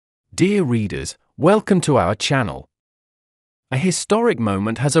Dear readers, welcome to our channel. A historic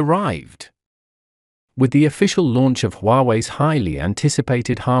moment has arrived. With the official launch of Huawei's highly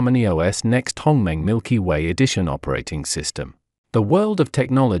anticipated HarmonyOS next Hongmeng Milky Way edition operating system, the world of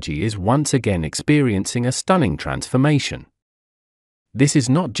technology is once again experiencing a stunning transformation. This is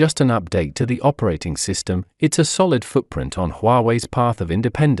not just an update to the operating system, it's a solid footprint on Huawei's path of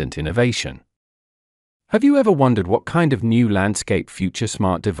independent innovation. Have you ever wondered what kind of new landscape future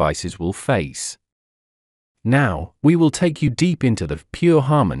smart devices will face? Now, we will take you deep into the pure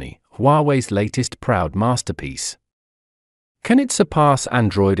harmony, Huawei's latest proud masterpiece. Can it surpass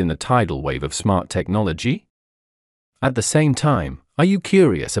Android in the tidal wave of smart technology? At the same time, are you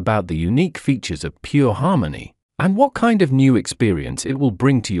curious about the unique features of pure harmony, and what kind of new experience it will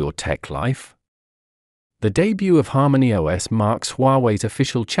bring to your tech life? The debut of HarmonyOS marks Huawei's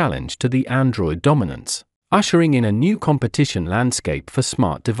official challenge to the Android dominance, ushering in a new competition landscape for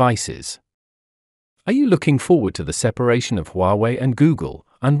smart devices. Are you looking forward to the separation of Huawei and Google,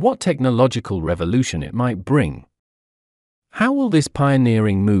 and what technological revolution it might bring? How will this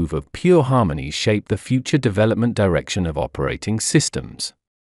pioneering move of pure harmony shape the future development direction of operating systems?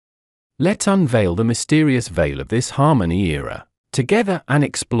 Let's unveil the mysterious veil of this harmony era together and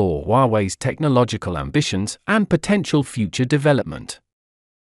explore Huawei's technological ambitions and potential future development.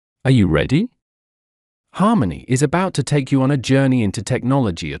 Are you ready? Harmony is about to take you on a journey into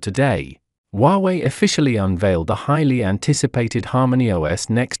technology. Today, Huawei officially unveiled the highly anticipated HarmonyOS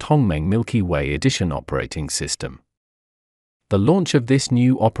next Hongmeng Milky Way edition operating system. The launch of this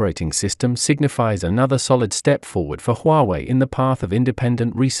new operating system signifies another solid step forward for Huawei in the path of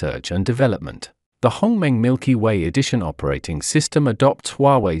independent research and development. The Hongmeng Milky Way edition operating system adopts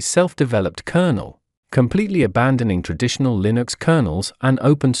Huawei's self-developed kernel, completely abandoning traditional Linux kernels and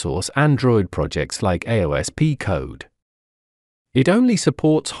open-source Android projects like AOSP code. It only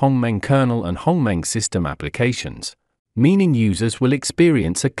supports Hongmeng kernel and Hongmeng system applications, meaning users will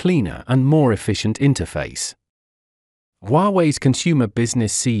experience a cleaner and more efficient interface. Huawei's consumer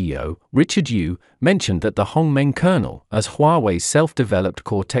business CEO, Richard Yu, mentioned that the Hongmeng kernel, as Huawei's self-developed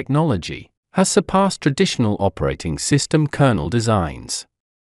core technology, has surpassed traditional operating system kernel designs.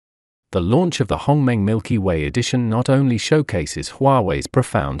 The launch of the Hongmeng Milky Way edition not only showcases Huawei's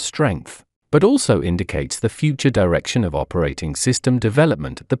profound strength, but also indicates the future direction of operating system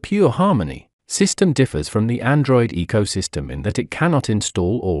development. The pure harmony system differs from the Android ecosystem in that it cannot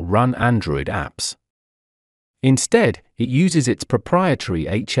install or run Android apps. Instead, it uses its proprietary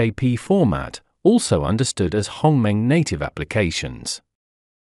HAP format, also understood as Hongmeng native applications.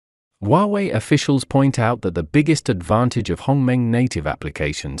 Huawei officials point out that the biggest advantage of Hongmeng native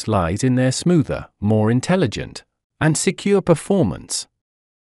applications lies in their smoother, more intelligent, and secure performance.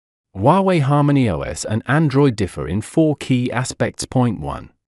 Huawei HarmonyOS and Android differ in 4 key aspects. Point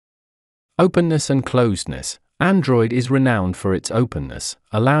 1. Openness and closedness. Android is renowned for its openness,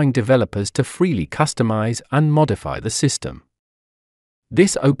 allowing developers to freely customize and modify the system.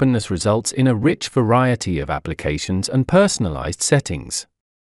 This openness results in a rich variety of applications and personalized settings.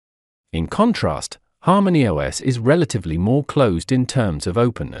 In contrast, HarmonyOS is relatively more closed in terms of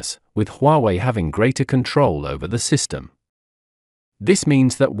openness, with Huawei having greater control over the system. This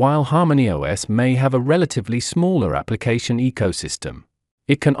means that while HarmonyOS may have a relatively smaller application ecosystem,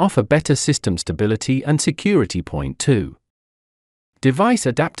 it can offer better system stability and security. Point 2. Device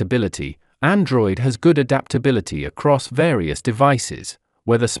adaptability. Android has good adaptability across various devices,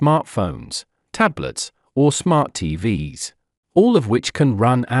 whether smartphones, tablets, or smart TVs, all of which can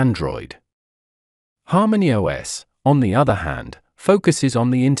run Android. HarmonyOS, on the other hand, focuses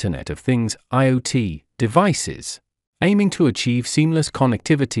on the Internet of Things (IoT) devices, aiming to achieve seamless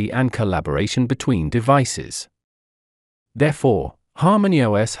connectivity and collaboration between devices. Therefore,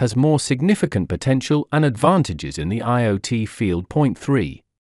 HarmonyOS has more significant potential and advantages in the IoT field. Point 3.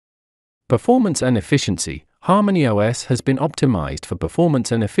 Performance and efficiency. HarmonyOS has been optimized for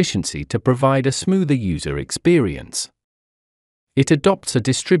performance and efficiency to provide a smoother user experience. It adopts a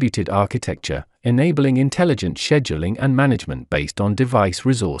distributed architecture, enabling intelligent scheduling and management based on device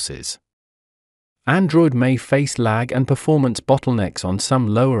resources. Android may face lag and performance bottlenecks on some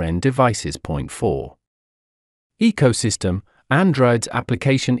lower-end devices. Point 4. Ecosystem. Android's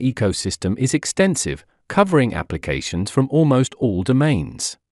application ecosystem is extensive, covering applications from almost all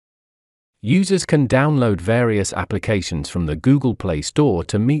domains. Users can download various applications from the Google Play Store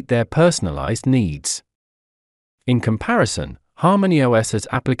to meet their personalized needs. In comparison, HarmonyOS's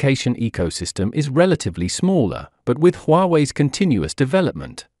application ecosystem is relatively smaller, but with Huawei's continuous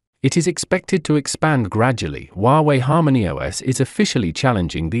development, it is expected to expand gradually. Huawei HarmonyOS is officially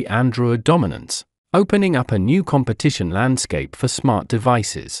challenging the Android dominance, opening up a new competition landscape for smart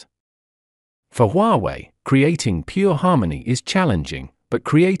devices. For Huawei, creating pure harmony is challenging, but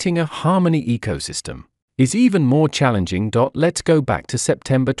creating a harmony ecosystem is even more challenging. Let's go back to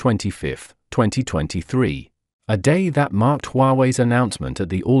September 25, 2023, a day that marked Huawei's announcement at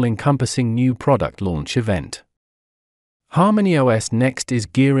the all-encompassing new product launch event. HarmonyOS Next is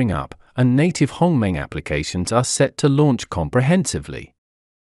gearing up, and native Hongmeng applications are set to launch comprehensively.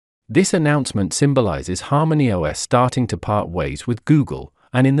 This announcement symbolizes HarmonyOS starting to part ways with Google,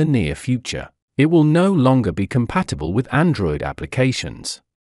 and in the near future, it will no longer be compatible with Android applications.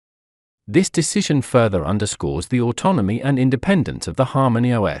 This decision further underscores the autonomy and independence of the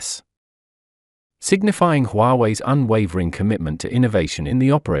HarmonyOS, signifying Huawei's unwavering commitment to innovation in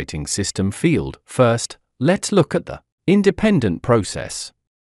the operating system field. First, let's look at the independent process.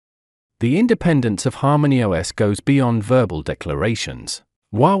 The independence of HarmonyOS goes beyond verbal declarations.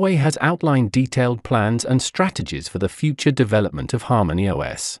 Huawei has outlined detailed plans and strategies for the future development of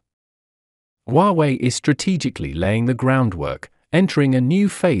HarmonyOS. Huawei is strategically laying the groundwork, entering a new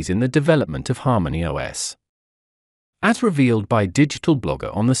phase in the development of HarmonyOS. As revealed by Digital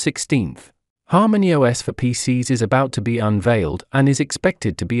Blogger on the 16th, HarmonyOS for PCs is about to be unveiled and is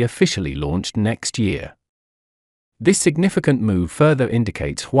expected to be officially launched next year. This significant move further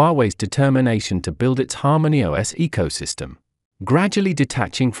indicates Huawei's determination to build its HarmonyOS ecosystem, gradually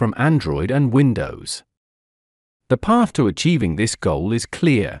detaching from Android and Windows. The path to achieving this goal is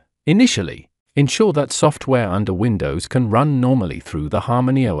clear. Initially, ensure that software under Windows can run normally through the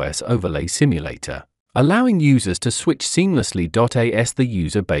HarmonyOS overlay simulator, allowing users to switch seamlessly. As the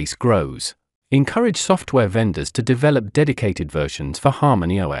user base grows, encourage software vendors to develop dedicated versions for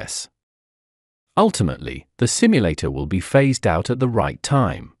HarmonyOS. Ultimately, the simulator will be phased out at the right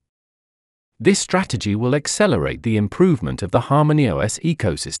time. This strategy will accelerate the improvement of the HarmonyOS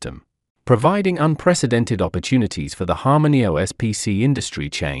ecosystem, providing unprecedented opportunities for the HarmonyOS PC industry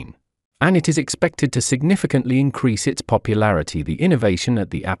chain, and it is expected to significantly increase its popularity. The innovation at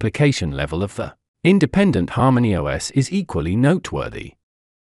the application level of the independent HarmonyOS is equally noteworthy.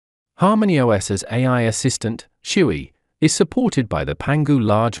 HarmonyOS's AI assistant, Shui, is supported by the Pangu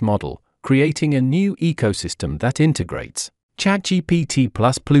large model, creating a new ecosystem that integrates ChatGPT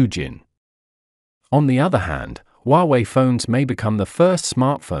plus plugin. On the other hand, Huawei phones may become the first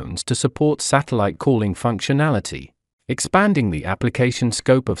smartphones to support satellite calling functionality, expanding the application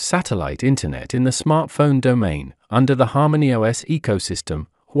scope of satellite internet in the smartphone domain. Under the HarmonyOS ecosystem,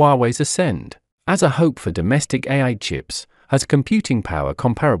 Huawei's Ascend, as a hope for domestic AI chips, has computing power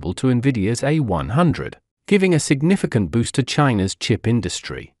comparable to NVIDIA's A100, giving a significant boost to China's chip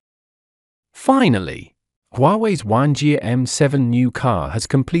industry. Finally, Huawei's Wanjie M7 new car has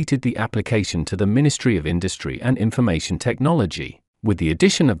completed the application to the Ministry of Industry and Information Technology, with the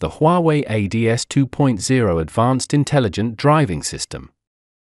addition of the Huawei ADS 2.0 Advanced Intelligent Driving System.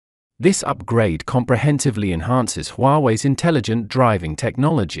 This upgrade comprehensively enhances Huawei's intelligent driving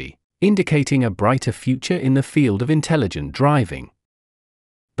technology, indicating a brighter future in the field of intelligent driving.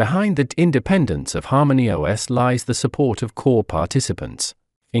 Behind the independence of HarmonyOS lies the support of core participants,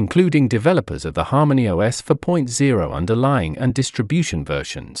 including developers of the HarmonyOS 4.0 underlying and distribution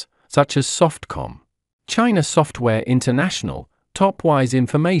versions, such as Softcom, China Software International, Topwise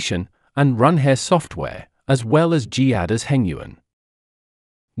Information, and Runhe Software, as well as Jiada's Hengyuan,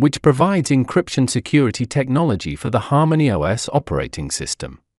 which provides encryption security technology for the HarmonyOS operating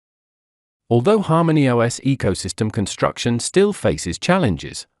system. Although HarmonyOS ecosystem construction still faces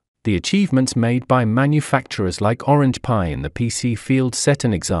challenges, the achievements made by manufacturers like Orange Pi in the PC field set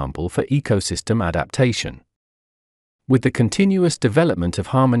an example for ecosystem adaptation. With the continuous development of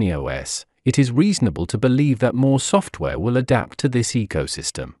HarmonyOS, it is reasonable to believe that more software will adapt to this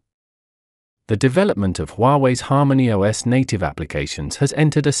ecosystem. The development of Huawei's HarmonyOS native applications has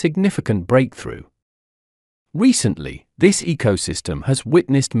entered a significant breakthrough. Recently, this ecosystem has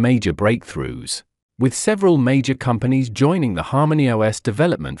witnessed major breakthroughs, with several major companies joining the HarmonyOS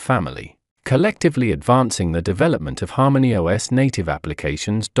development family, collectively advancing the development of HarmonyOS native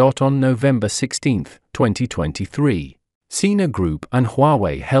applications. On November 16, 2023, Sina Group and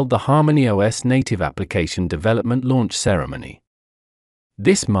Huawei held the HarmonyOS native application development launch ceremony.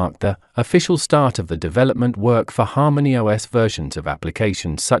 This marked the official start of the development work for HarmonyOS versions of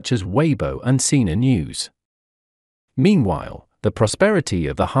applications such as Weibo and Sina News. Meanwhile, the prosperity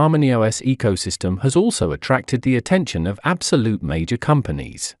of the HarmonyOS ecosystem has also attracted the attention of absolute major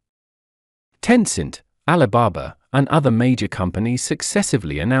companies. Tencent, Alibaba, and other major companies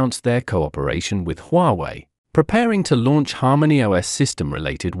successively announced their cooperation with Huawei, preparing to launch HarmonyOS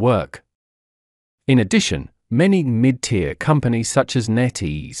system-related work. In addition, many mid-tier companies such as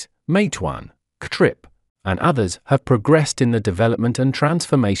NetEase, Meituan, Ktrip, and others have progressed in the development and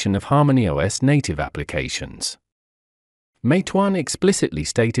transformation of HarmonyOS native applications. Meituan explicitly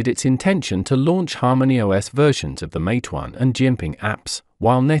stated its intention to launch HarmonyOS versions of the Meituan and Jianping apps,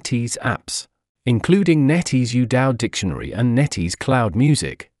 while NetEase apps, including NetEase Udao Dictionary and NetEase Cloud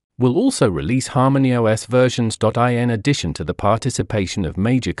Music, will also release HarmonyOS versions. In addition to the participation of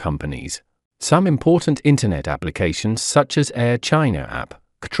major companies, some important internet applications such as Air China app,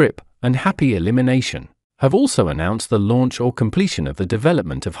 Ktrip, and Happy Elimination have also announced the launch or completion of the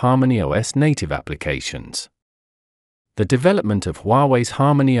development of HarmonyOS native applications. The development of Huawei's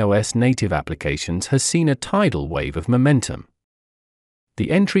HarmonyOS native applications has seen a tidal wave of momentum.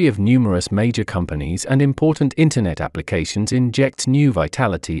 The entry of numerous major companies and important internet applications injects new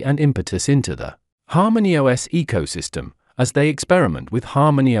vitality and impetus into the HarmonyOS ecosystem as they experiment with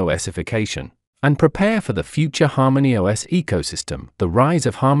HarmonyOSification and prepare for the future HarmonyOS ecosystem. The rise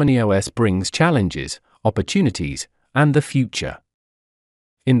of HarmonyOS brings challenges, opportunities, and the future.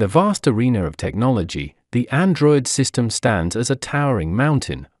 In the vast arena of technology, the Android system stands as a towering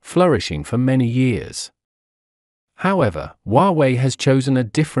mountain, flourishing for many years. However, Huawei has chosen a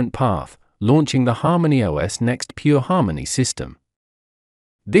different path, launching the HarmonyOS Next Pure Harmony system.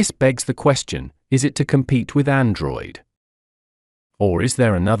 This begs the question, is it to compete with Android? Or is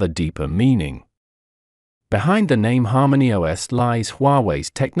there another deeper meaning? Behind the name HarmonyOS lies Huawei's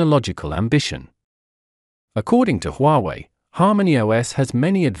technological ambition. According to Huawei, HarmonyOS has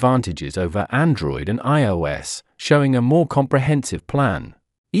many advantages over Android and iOS, showing a more comprehensive plan,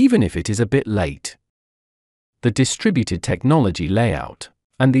 even if it is a bit late. The distributed technology layout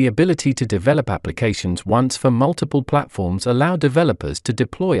and the ability to develop applications once for multiple platforms allow developers to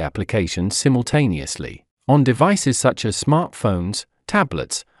deploy applications simultaneously on devices such as smartphones,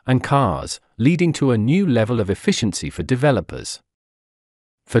 tablets, and cars, leading to a new level of efficiency for developers.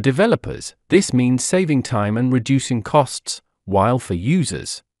 For developers, this means saving time and reducing costs, while for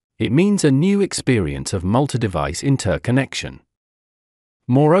users, it means a new experience of multi-device interconnection.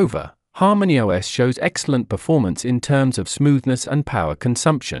 Moreover, HarmonyOS shows excellent performance in terms of smoothness and power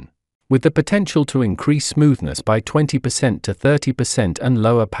consumption, with the potential to increase smoothness by 20% to 30% and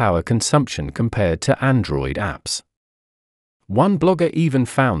lower power consumption compared to Android apps. One blogger even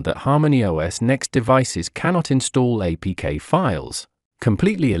found that HarmonyOS Next devices cannot install APK files,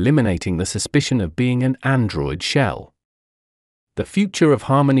 completely eliminating the suspicion of being an Android shell. The future of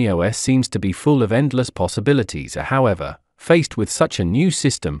HarmonyOS seems to be full of endless possibilities. However, faced with such a new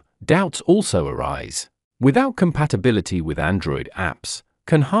system, doubts also arise. Without compatibility with Android apps,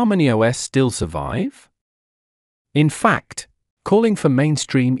 can HarmonyOS still survive? In fact, calling for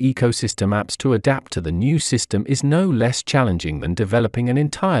mainstream ecosystem apps to adapt to the new system is no less challenging than developing an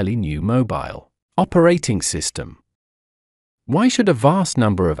entirely new mobile operating system. Why should a vast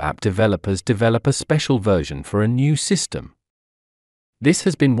number of app developers develop a special version for a new system? This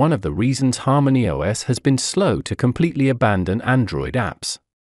has been one of the reasons HarmonyOS has been slow to completely abandon Android apps.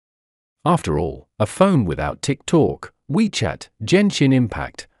 After all, a phone without TikTok, WeChat, Genshin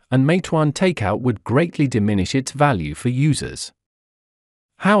Impact, and Meituan Takeout would greatly diminish its value for users.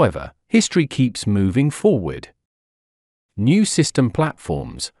 However, history keeps moving forward. New system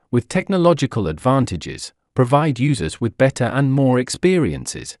platforms, with technological advantages, provide users with better and more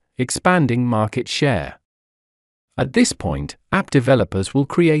experiences, expanding market share. At this point, app developers will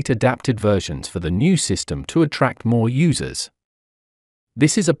create adapted versions for the new system to attract more users.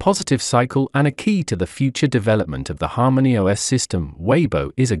 This is a positive cycle and a key to the future development of the HarmonyOS system.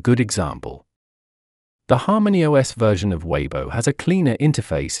 Weibo is a good example. The HarmonyOS version of Weibo has a cleaner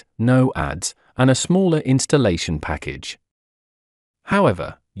interface, no ads, and a smaller installation package.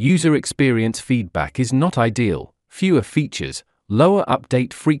 However, user experience feedback is not ideal, fewer features, lower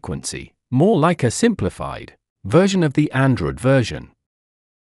update frequency, more like a simplified version of the Android version.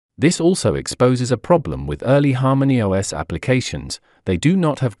 This also exposes a problem with early HarmonyOS applications. They do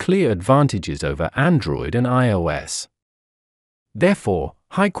not have clear advantages over Android and iOS. Therefore,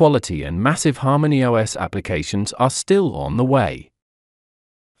 high-quality and massive HarmonyOS applications are still on the way.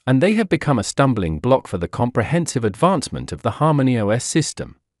 And they have become a stumbling block for the comprehensive advancement of the HarmonyOS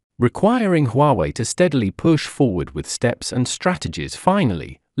system, requiring Huawei to steadily push forward with steps and strategies.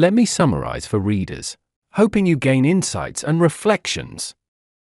 Finally, let me summarize for readers, hoping you gain insights and reflections.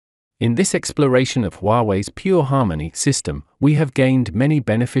 In this exploration of Huawei's Pure Harmony system, we have gained many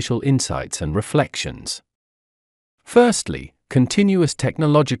beneficial insights and reflections. Firstly, continuous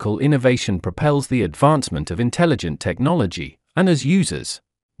technological innovation propels the advancement of intelligent technology, and as users,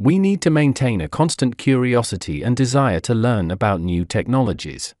 we need to maintain a constant curiosity and desire to learn about new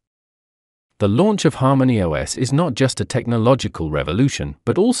technologies. The launch of HarmonyOS is not just a technological revolution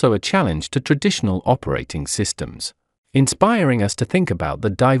but also a challenge to traditional operating systems, inspiring us to think about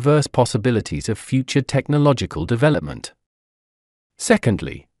the diverse possibilities of future technological development.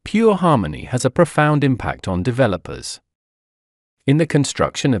 Secondly, pure harmony has a profound impact on developers. In the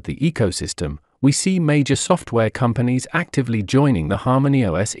construction of the ecosystem, we see major software companies actively joining the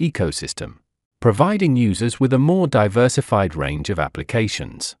HarmonyOS ecosystem, providing users with a more diversified range of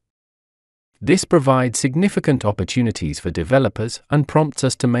applications. This provides significant opportunities for developers and prompts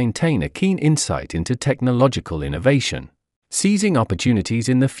us to maintain a keen insight into technological innovation, seizing opportunities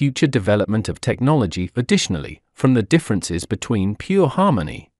in the future development of technology. Additionally, from the differences between pure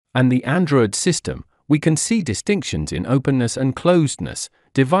harmony and the Android system, we can see distinctions in openness and closedness,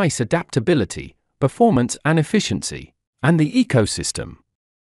 device adaptability, performance and efficiency, and the ecosystem.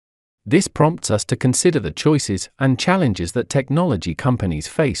 This prompts us to consider the choices and challenges that technology companies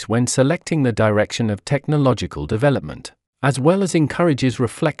face when selecting the direction of technological development, as well as encourages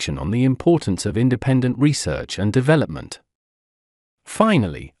reflection on the importance of independent research and development.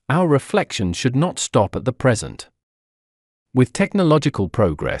 Finally, our reflection should not stop at the present. With technological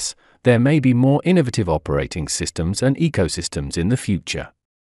progress, there may be more innovative operating systems and ecosystems in the future.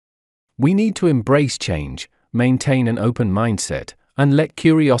 We need to embrace change, maintain an open mindset, and let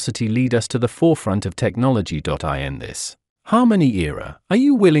curiosity lead us to the forefront of technology. In this Harmony era, are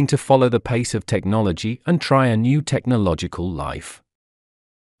you willing to follow the pace of technology and try a new technological life?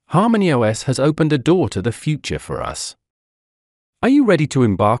 HarmonyOS has opened a door to the future for us. Are you ready to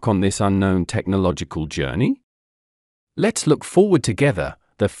embark on this unknown technological journey? Let's look forward together.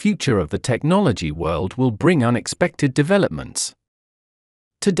 The future of the technology world will bring unexpected developments.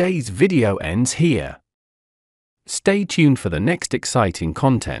 Today's video ends here. Stay tuned for the next exciting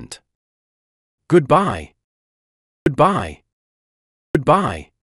content. Goodbye. Goodbye. Goodbye.